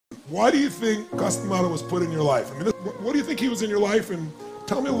Why do you think Customato was put in your life? I mean, what do you think he was in your life? And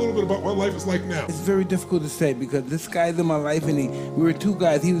tell me a little bit about what life is like now. It's very difficult to say because this guy's in my life, and we were two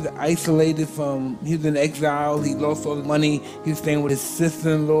guys. He was isolated he was in exile. He lost all the money. He was staying with his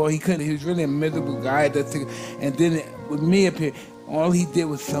sister-in-law. He was really a miserable guy. And then with me up here, all he did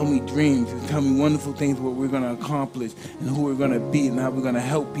was sell me dreams and tell me wonderful things, what we're going to accomplish and who we're going to be and how we're going to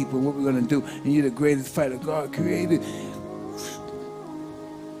help people and what we're going to do. And you're the greatest fighter God created.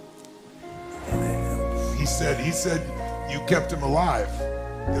 He said you kept him alive.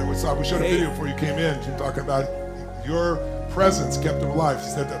 We showed a video before you came in. You're talking about your presence kept him alive. He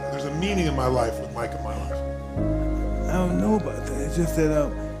said that there's a meaning in my life with Mike in my life. I don't know about that. It's just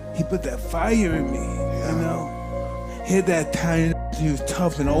that he put that fire in me, you know. He had that time. He was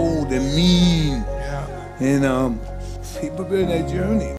tough and old and mean. Yeah. And he put me on that journey.